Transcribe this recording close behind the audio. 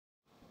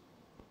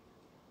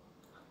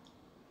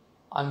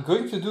I'm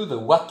going to do the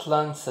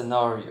Watland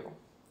scenario,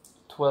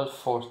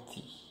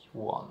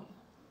 1241.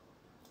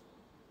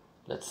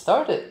 Let's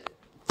start it.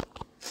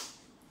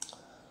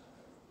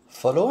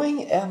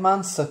 Following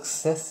Hermann's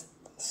success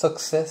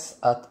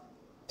at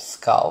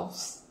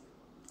Pskov,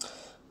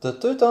 the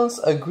Teutons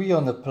agree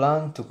on a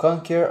plan to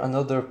conquer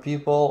another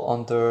people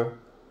under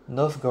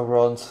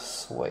Novgorod's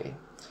sway,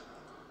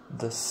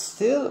 the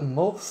still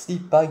mostly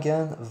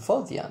pagan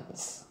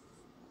Vodians.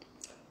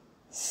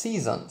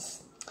 Seasons.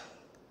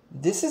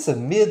 This is a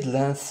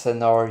mid-length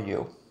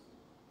scenario,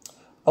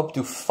 up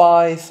to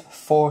 5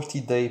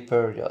 40-day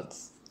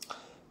periods,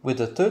 with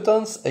the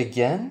Teutons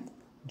again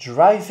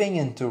driving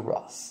into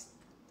Rus.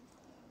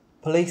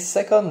 Play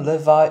second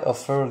levy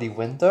of early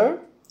winter,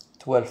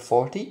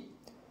 1240,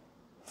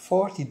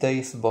 40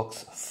 days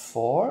box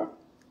 4,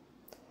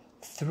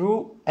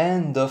 through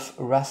end of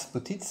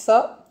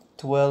Rasputitsa,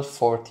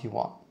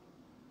 1241.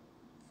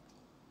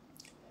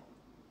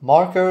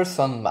 Markers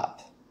on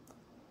map.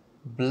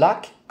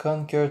 Black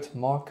conquered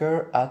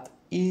marker at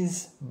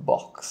his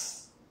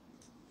box.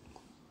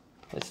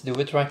 Let's do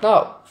it right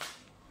now.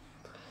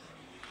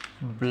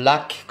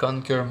 Black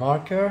conquer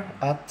marker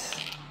at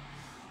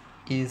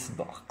his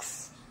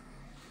box.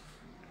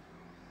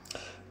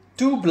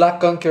 2 black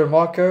conquer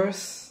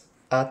markers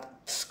at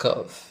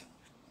Pskov.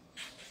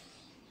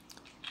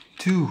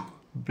 2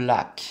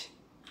 black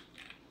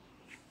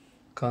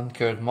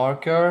conquered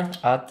marker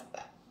at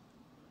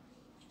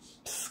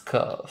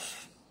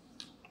Pskov.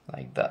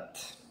 Like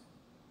that.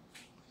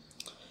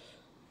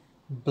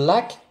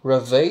 Black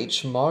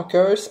ravage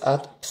markers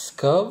at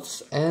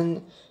Pskov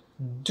and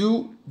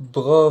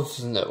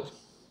Dubrovno.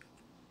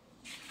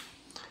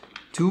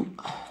 2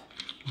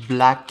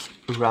 black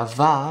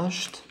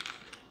ravaged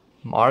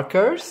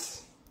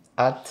markers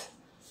at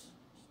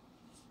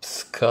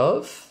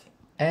Pskov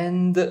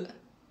and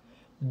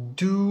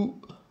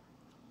Dubrovno.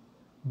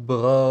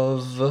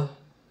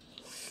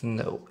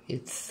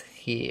 It's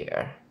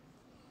here.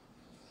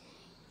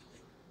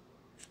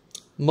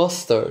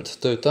 Mustard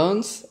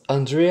Teutons,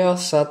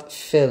 Andreas at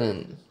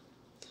Felon.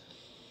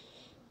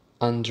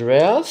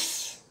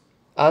 Andreas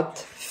at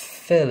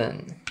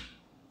Felon.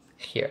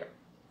 Here.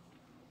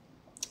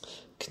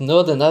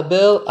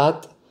 Knodenabel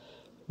at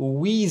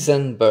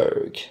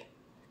Wiesenberg.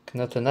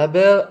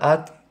 Knodenabel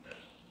at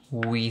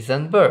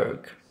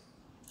Wiesenberg.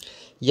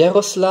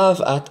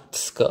 Yaroslav at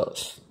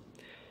Pskov.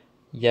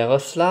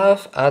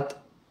 Yaroslav at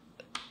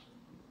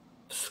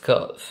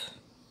Pskov.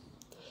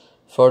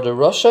 For the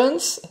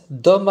Russians,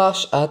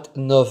 Domash at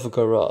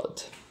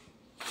Novgorod.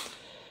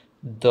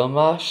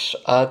 Domash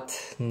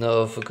at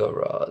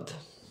Novgorod.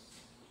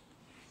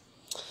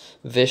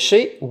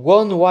 Vichy,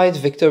 1 white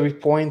victory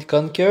point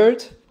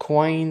conquered,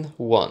 coin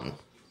 1.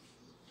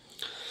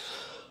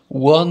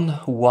 1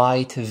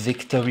 white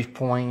victory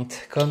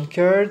point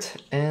conquered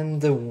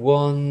and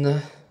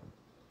 1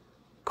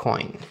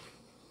 coin.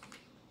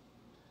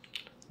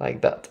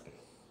 Like that.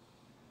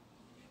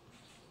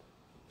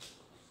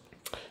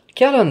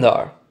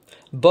 Calendar.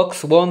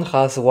 Box 1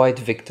 has white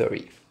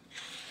victory.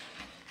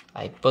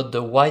 I put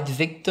the white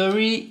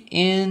victory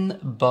in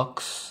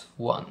box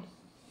 1.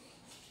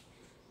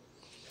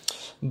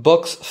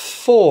 Box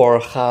 4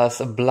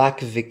 has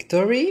black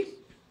victory.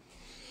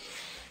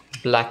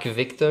 Black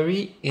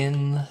victory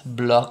in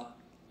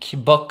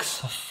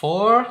box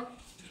 4.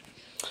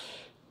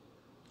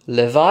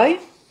 Levi.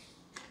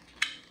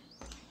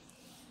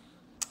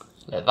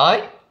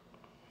 Levi.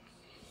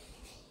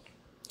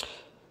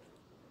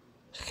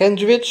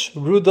 Hendrich,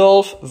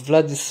 Rudolf,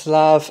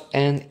 Vladislav,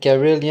 and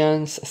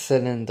Karelian's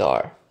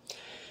cylinder.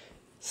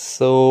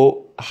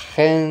 So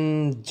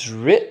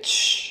Hendrich,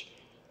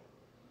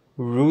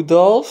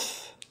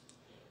 Rudolf,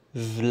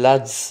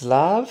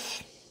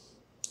 Vladislav,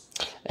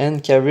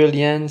 and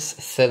Karelian's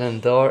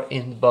cylinder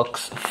in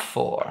box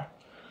 4.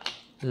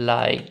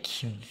 Like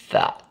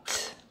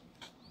that.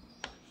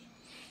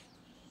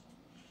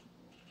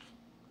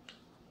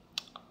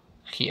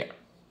 Here.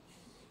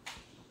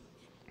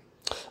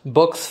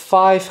 Box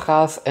 5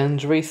 has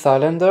Andrei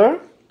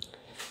cylinder.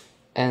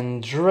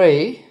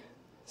 Andrei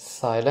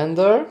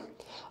cylinder.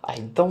 I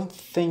don't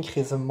think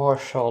he's a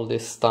marshal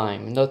this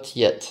time, not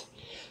yet.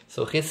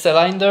 So his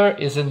cylinder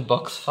is in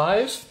box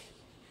 5.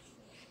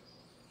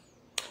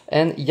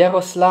 And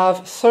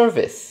Yaroslav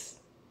service.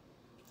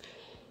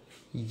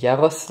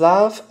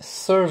 Yaroslav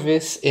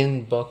service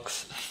in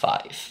box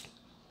 5.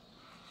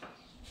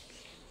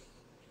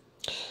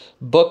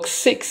 Box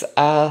 6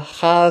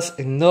 has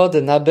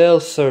Knodenabel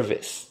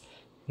service.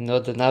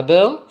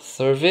 Knodenabel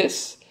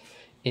service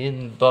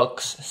in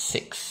box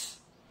 6.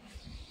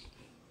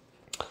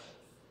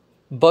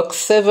 Box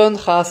 7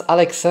 has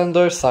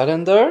Alexander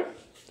cylinder.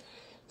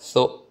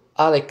 So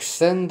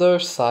Alexander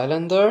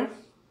cylinder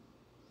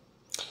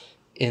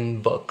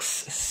in box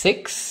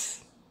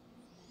 6.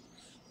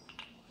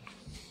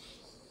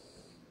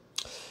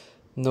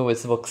 No,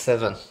 it's box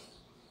 7.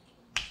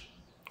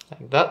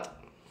 Like that.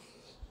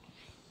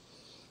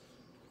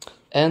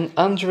 And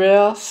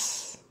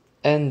Andreas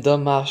and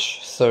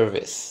Domash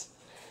service.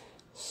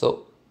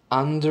 So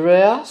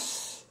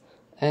Andreas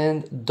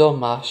and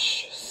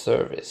Domash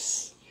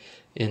service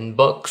in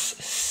box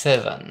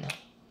 7,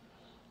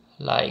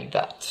 like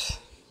that.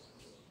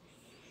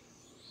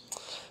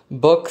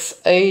 Box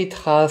 8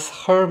 has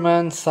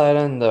Hermann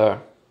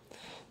cylinder.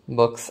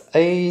 Box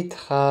 8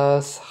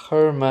 has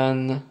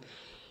Hermann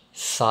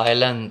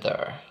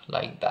cylinder,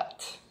 like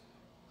that.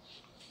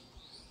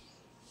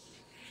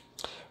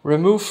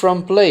 Remove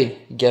from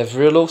play,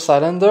 Gavrilo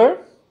cylinder.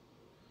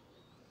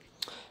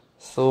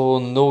 So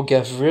no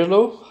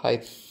Gavrilo, I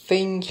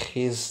think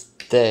he's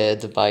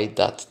dead by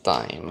that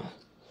time.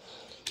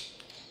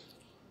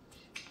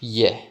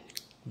 Yeah,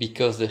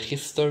 because the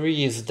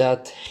history is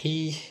that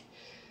he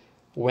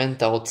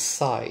went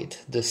outside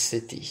the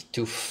city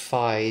to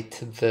fight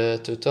the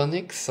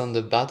Teutonics on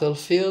the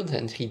battlefield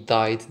and he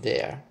died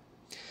there.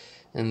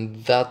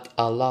 And that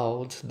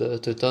allowed the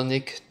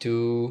Teutonic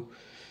to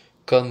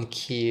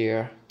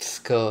conquer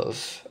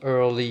Pskov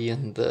early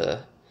in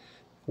the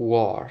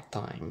war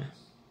time.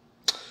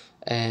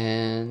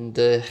 And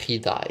he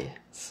died.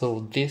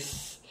 So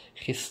this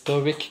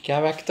historic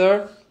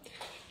character,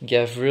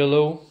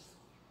 Gavrilo,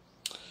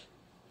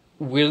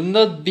 will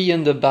not be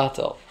in the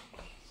battle,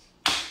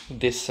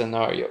 this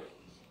scenario,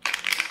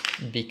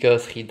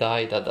 because he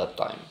died at that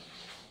time.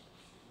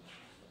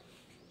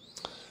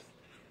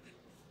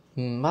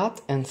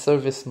 Math and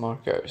service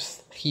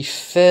markers. He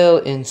fell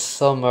in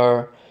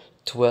summer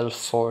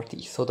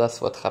 1240, so that's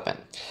what happened.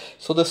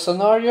 So the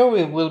scenario,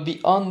 it will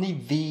be only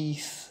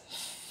these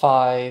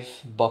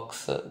 5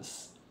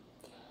 boxes.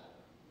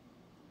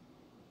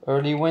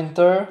 Early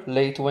winter,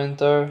 late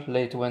winter,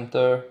 late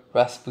winter,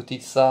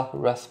 Rasputitsa,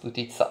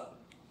 Rasputitsa.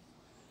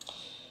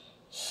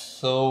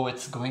 So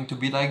it's going to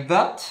be like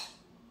that.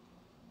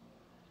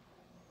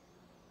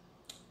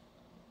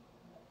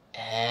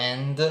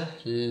 And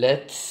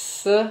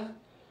let's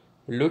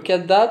look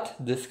at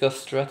that, discuss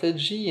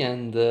strategy,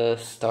 and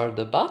start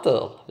the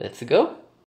battle. Let's go.